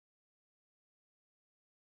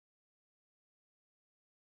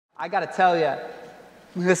I got to tell you,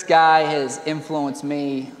 this guy has influenced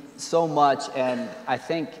me so much, and I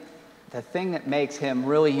think the thing that makes him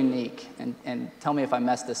really unique, and tell me if I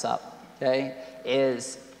mess this up, okay,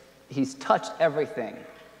 is he's touched everything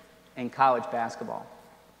in college basketball.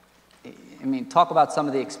 I mean, talk about some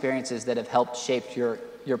of the experiences that have helped shape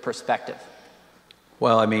your perspective.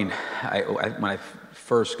 Well, I mean, when I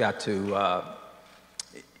first got to,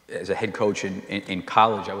 as a head coach in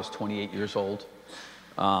college, I was 28 years old.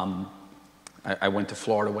 I went to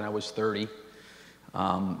Florida when I was 30.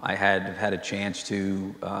 I had a chance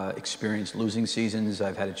to experience losing seasons.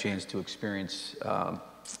 I've had a chance to experience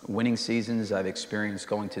winning seasons. I've experienced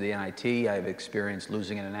going to the NIT. I've experienced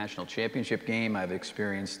losing in a national championship game. I've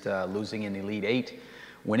experienced losing in the Elite Eight,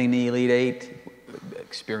 winning the Elite Eight,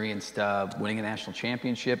 experienced winning a national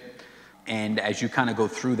championship. And as you kind of go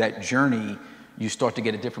through that journey, you start to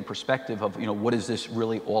get a different perspective of, what is this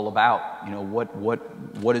really all about?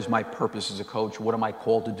 What is my purpose as a coach? What am I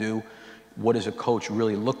called to do? What does a coach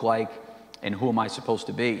really look like? And who am I supposed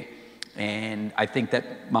to be? And I think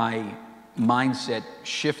that my mindset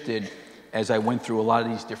shifted as I went through a lot of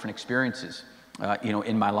these different experiences,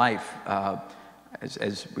 in my life.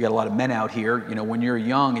 As we got a lot of men out here, when you're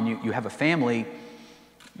young and you have a family,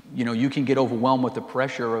 you can get overwhelmed with the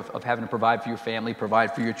pressure of having to provide for your family,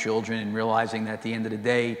 provide for your children, and realizing that at the end of the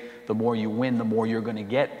day, the more you win, the more you're going to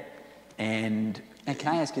get. And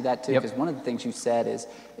can I ask you that too? Yep. Because one of the things you said is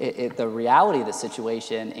the reality of the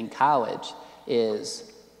situation in college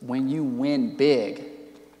is when you win big,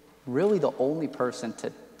 really the only person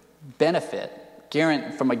to benefit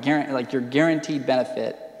like your guaranteed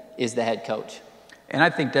benefit is the head coach. And I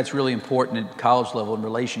think that's really important at college level in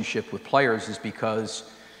relationship with players, is because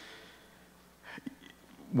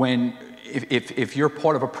if you're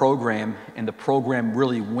part of a program and the program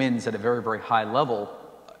really wins at a very, very high level,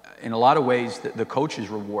 in a lot of ways the coach is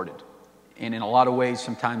rewarded. And in a lot of ways,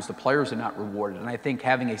 sometimes the players are not rewarded. And I think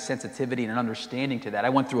having a sensitivity and an understanding to that, I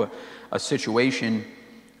went through a situation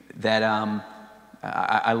that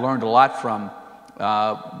I learned a lot from.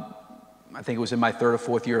 I think it was in my third or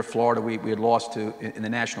fourth year at Florida. We had lost in the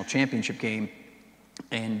national championship game.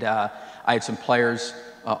 And I had some players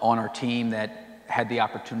on our team that had the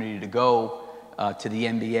opportunity to go to the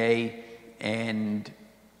NBA. And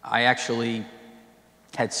I actually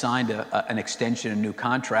had signed an extension, a new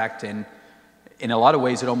contract. And in a lot of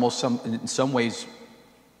ways, it almost in some ways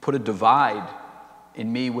put a divide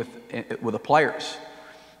in me with the players.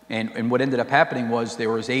 And what ended up happening was there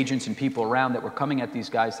was agents and people around that were coming at these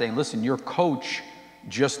guys saying, listen, your coach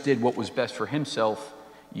just did what was best for himself.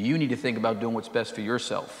 You need to think about doing what's best for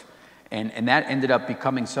yourself. And that ended up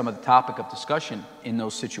becoming some of the topic of discussion in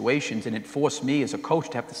those situations. And it forced me as a coach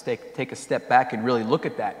to have to take a step back and really look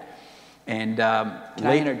at that. And Can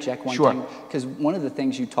I interject one Sure. thing? Because one of the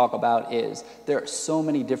things you talk about is there are so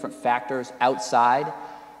many different factors outside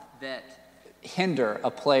that hinder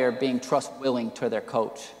a player being trust-willing to their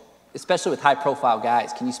coach, especially with high-profile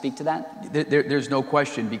guys. Can you speak to that? There's no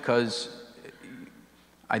question, because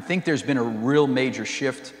I think there's been a real major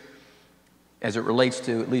shift as it relates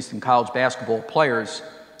to, at least in college basketball players,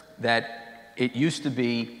 that it used to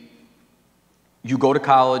be you go to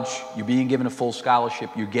college, you're being given a full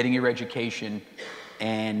scholarship, you're getting your education,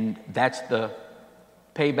 and that's the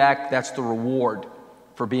payback, that's the reward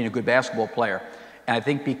for being a good basketball player. And I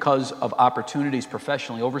think because of opportunities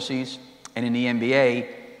professionally overseas and in the NBA,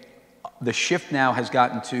 the shift now has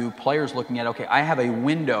gotten to players looking at, okay, I have a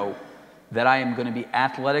window that I am going to be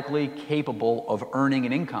athletically capable of earning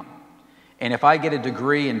an income. And if I get a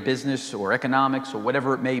degree in business or economics or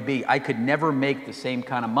whatever it may be, I could never make the same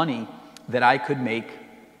kind of money that I could make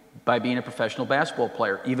by being a professional basketball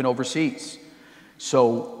player, even overseas.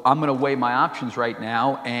 So I'm going to weigh my options right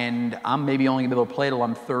now, and I'm maybe only going to be able to play till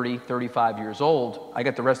I'm 30, 35 years old. I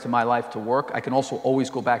got the rest of my life to work. I can also always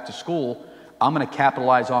go back to school. I'm going to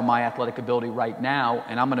capitalize on my athletic ability right now,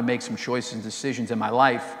 and I'm going to make some choices and decisions in my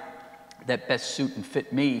life that best suit and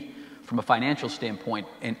fit me from a financial standpoint.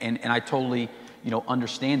 And I totally,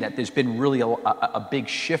 understand that. There's been really a big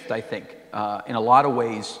shift, I think, in a lot of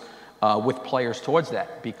ways with players towards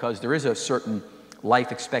that, because there is a certain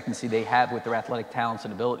life expectancy they have with their athletic talents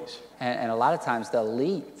and abilities. And a lot of times the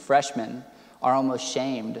elite freshmen are almost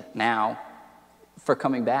shamed now for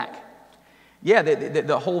coming back. Yeah,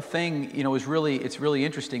 the whole thing, is it's really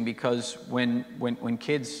interesting, because when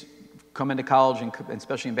kids come into college, and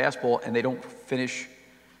especially in basketball, and they don't finish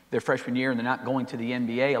their freshman year and they're not going to the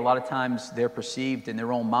NBA, a lot of times they're perceived in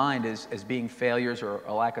their own mind as being failures or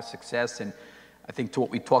a lack of success. And I think to what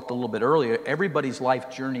we talked a little bit earlier, everybody's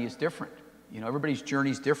life journey is different. Everybody's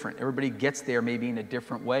journey is different. Everybody gets there maybe in a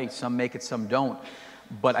different way. Some make it, some don't.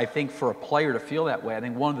 But I think for a player to feel that way, I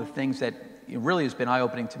think one of the things that really has been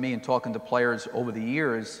eye-opening to me in talking to players over the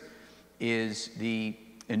years is the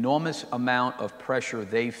enormous amount of pressure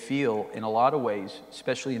they feel in a lot of ways,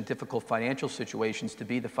 especially in difficult financial situations, to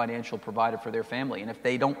be the financial provider for their family. And if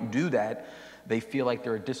they don't do that, they feel like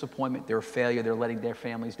they're a disappointment, they're a failure, they're letting their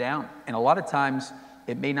families down. And a lot of times,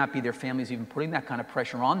 it may not be their families even putting that kind of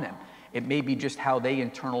pressure on them. It may be just how they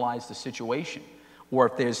internalize the situation.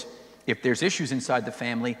 Or if there's issues inside the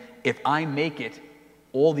family, if I make it,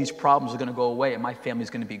 all these problems are going to go away and my family's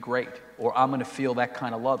going to be great, or I'm going to feel that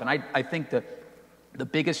kind of love. And I think that the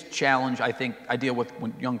biggest challenge I think I deal with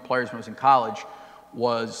when young players when I was in college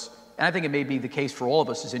was, and I think it may be the case for all of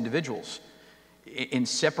us as individuals, in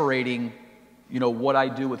separating, what I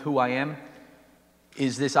do with who I am,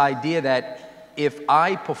 is this idea that if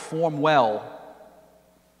I perform well,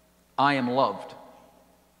 I am loved.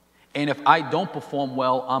 And if I don't perform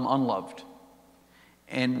well, I'm unloved.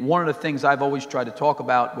 And one of the things I've always tried to talk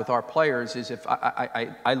about with our players is if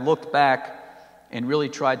I looked back and really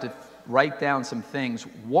tried to write down some things,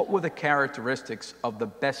 what were the characteristics of the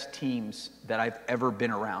best teams that I've ever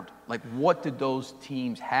been around? Like, what did those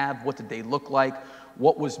teams have? What did they look like?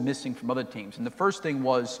 What was missing from other teams? And the first thing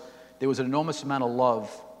was there was an enormous amount of love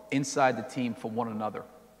inside the team for one another.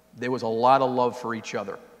 There was a lot of love for each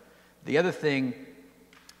other. The other thing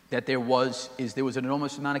that there was an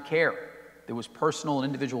enormous amount of care. There was personal and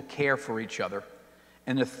individual care for each other.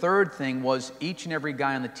 And the third thing was each and every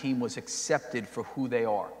guy on the team was accepted for who they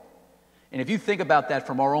are. And if you think about that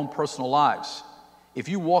from our own personal lives, if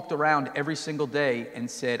you walked around every single day and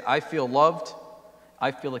said, I feel loved,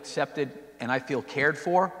 I feel accepted, and I feel cared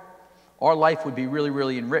for, our life would be really,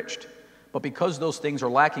 really enriched. But because those things are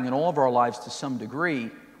lacking in all of our lives to some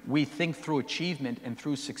degree, we think through achievement and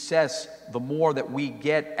through success, the more that we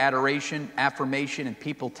get adoration, affirmation, and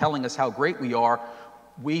people telling us how great we are,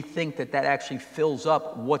 we think that that actually fills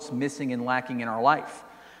up what's missing and lacking in our life.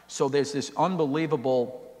 So there's this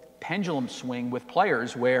unbelievable pendulum swing with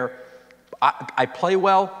players where I play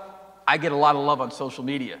well, I get a lot of love on social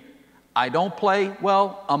media. I don't play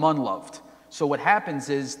well, I'm unloved. So what happens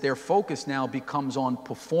is their focus now becomes on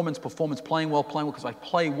performance, playing well, because I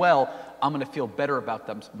play well, I'm going to feel better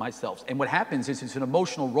about myself. And what happens is it's an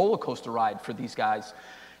emotional roller coaster ride for these guys,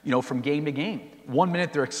 from game to game. 1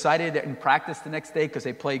 minute they're excited in practice the next day because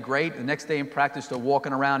they play great. The next day in practice they're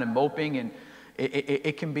walking around and moping, and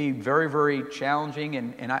it can be very, very challenging.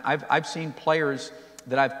 And I've seen players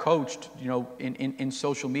that I've coached, in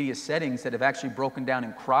social media settings that have actually broken down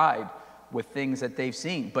and cried with things that they've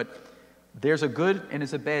seen. But there's a good and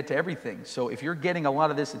there's a bad to everything. So if you're getting a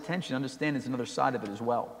lot of this attention, understand there's another side of it as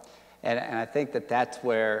well. And I think that that's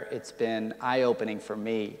where it's been eye-opening for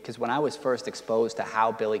me, because when I was first exposed to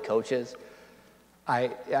how Billy coaches,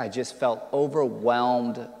 I just felt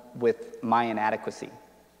overwhelmed with my inadequacy.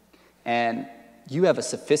 And you have a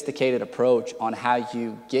sophisticated approach on how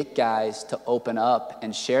you get guys to open up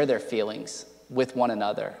and share their feelings with one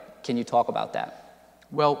another. Can you talk about that?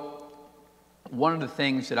 Well, one of the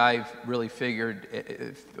things that I've really figured,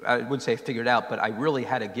 I wouldn't say figured out, but I really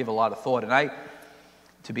had to give a lot of thought. And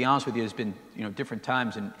to be honest with you, there's been different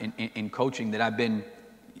times in coaching that I've been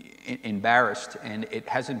embarrassed, and it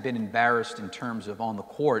hasn't been embarrassed in terms of on the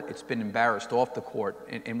court. It's been embarrassed off the court.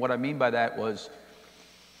 And what I mean by that was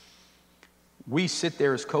we sit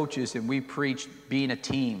there as coaches and we preach being a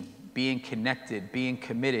team, being connected, being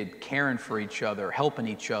committed, caring for each other, helping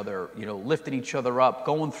each other, lifting each other up,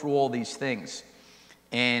 going through all these things.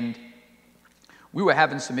 And we were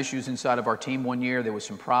having some issues inside of our team one year. There were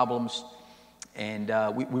some problems, and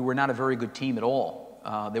we were not a very good team at all.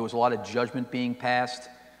 There was a lot of judgment being passed.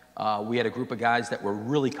 We had a group of guys that were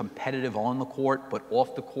really competitive on the court, but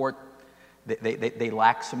off the court, they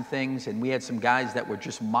lacked some things. And we had some guys that were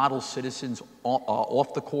just model citizens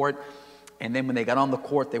off the court. And then when they got on the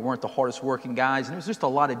court, they weren't the hardest working guys. And there was just a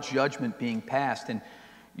lot of judgment being passed. And,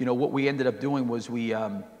 what we ended up doing was we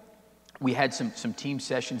had some team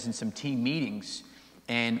sessions and some team meetings.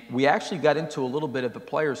 And we actually got into a little bit of the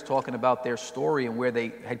players talking about their story and where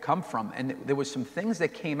they had come from. And there was some things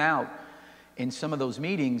that came out in some of those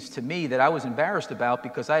meetings to me that I was embarrassed about,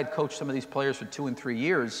 because I had coached some of these players for 2 and 3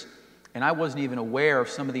 years, and I wasn't even aware of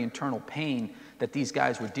some of the internal pain that these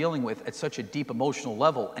guys were dealing with at such a deep emotional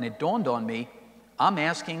level. And it dawned on me, I'm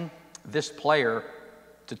asking this player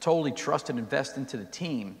to totally trust and invest into the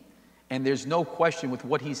team. And there's no question with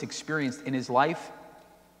what he's experienced in his life,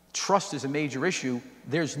 trust is a major issue.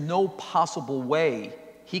 There's no possible way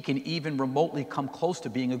he can even remotely come close to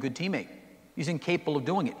being a good teammate. He's incapable of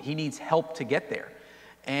doing it. He needs help to get there.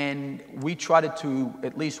 And we tried to,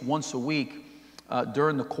 at least once a week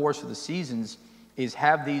during the course of the seasons, is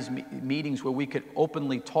have these meetings where we could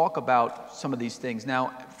openly talk about some of these things.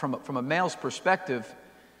 Now, from a male's perspective,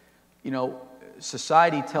 you know,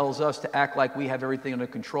 society tells us to act like we have everything under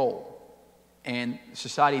control. And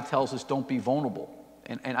society tells us don't be vulnerable.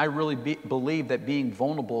 And I really believe that being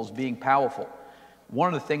vulnerable is being powerful.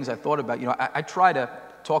 One of the things I thought about, you know, I try to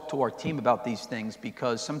talk to our team about these things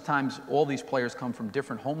because sometimes all these players come from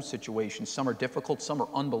different home situations. Some are difficult, some are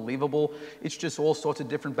unbelievable. It's just all sorts of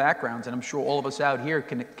different backgrounds, and I'm sure all of us out here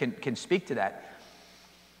can speak to that.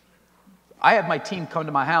 I have my team come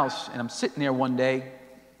to my house, and I'm sitting there one day.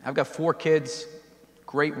 I've got 4 kids,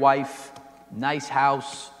 great wife, nice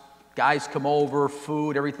house, guys come over,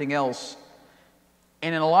 food, everything else.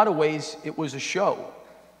 And in a lot of ways, it was a show.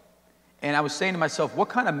 And I was saying to myself, what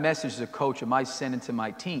kind of message as a coach am I sending to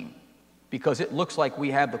my team? Because it looks like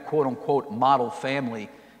we have the quote-unquote model family,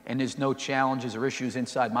 and there's no challenges or issues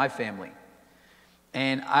inside my family.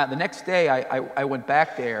 And the next day, I went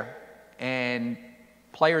back there, and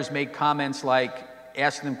players made comments like,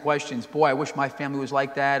 asking them questions, boy, I wish my family was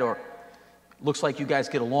like that, or looks like you guys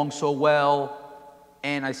get along so well.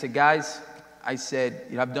 And I said, guys, I said,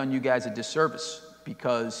 you know, I've done you guys a disservice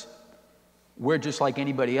because we're just like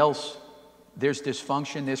anybody else. There's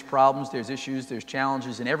dysfunction, there's problems, there's issues, there's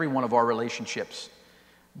challenges in every one of our relationships.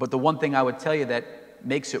 But the one thing I would tell you that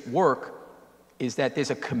makes it work is that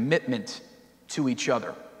there's a commitment to each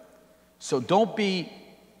other. So don't be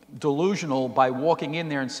delusional by walking in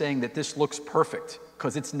there and saying that this looks perfect,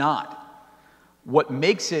 because it's not. What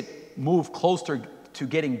makes it move closer to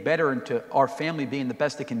getting better and to our family being the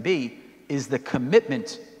best it can be is the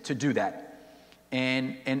commitment to do that.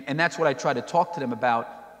 And that's what I try to talk to them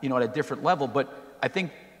about, you know, at a different level. But I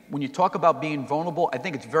think when you talk about being vulnerable, I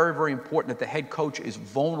think it's very, very important that the head coach is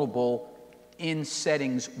vulnerable in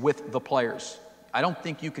settings with the players. I don't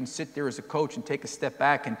think you can sit there as a coach and take a step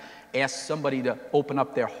back and ask somebody to open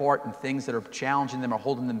up their heart and things that are challenging them or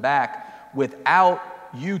holding them back without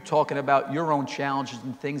you talking about your own challenges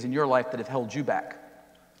and things in your life that have held you back.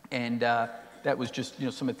 And that was just, you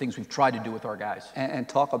know, some of the things we've tried to do with our guys. And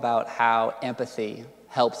talk about how empathy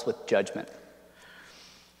helps with judgment.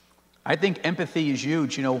 I think empathy is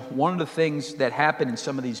huge. You know, one of the things that happened in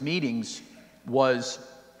some of these meetings was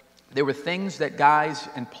there were things that guys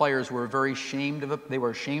and players were very ashamed of. They were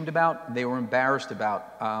ashamed about. They were embarrassed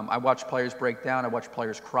about. I watched players break down. I watched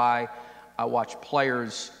players cry. I watched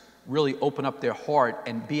players really open up their heart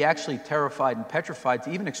and be actually terrified and petrified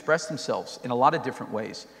to even express themselves in a lot of different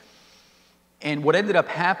ways. And what ended up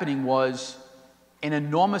happening was an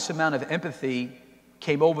enormous amount of empathy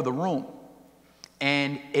came over the room.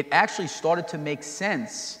 And it actually started to make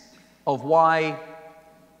sense of why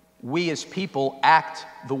we as people act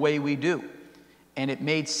the way we do. And it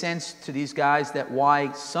made sense to these guys that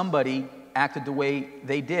why somebody acted the way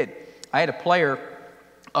they did. I had a player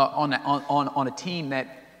on a team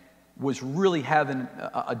that was really having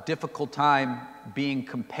a difficult time being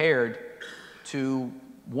compared to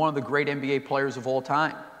one of the great NBA players of all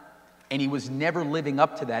time. And he was never living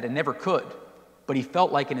up to that and never could. But he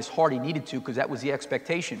felt like in his heart he needed to because that was the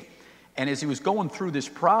expectation. And as he was going through this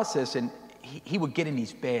process, and he would get in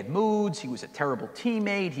these bad moods, he was a terrible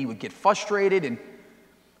teammate, he would get frustrated, and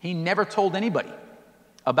he never told anybody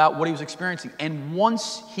about what he was experiencing. And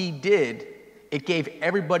once he did, it gave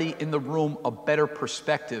everybody in the room a better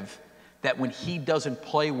perspective that when he doesn't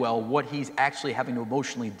play well, what he's actually having to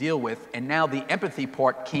emotionally deal with. And now the empathy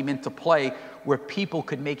part came into play where people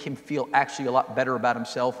could make him feel actually a lot better about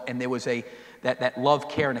himself. And there was that love,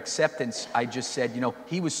 care, and acceptance. I just said, you know,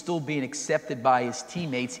 he was still being accepted by his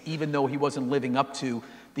teammates, even though he wasn't living up to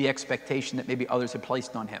the expectation that maybe others had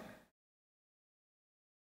placed on him.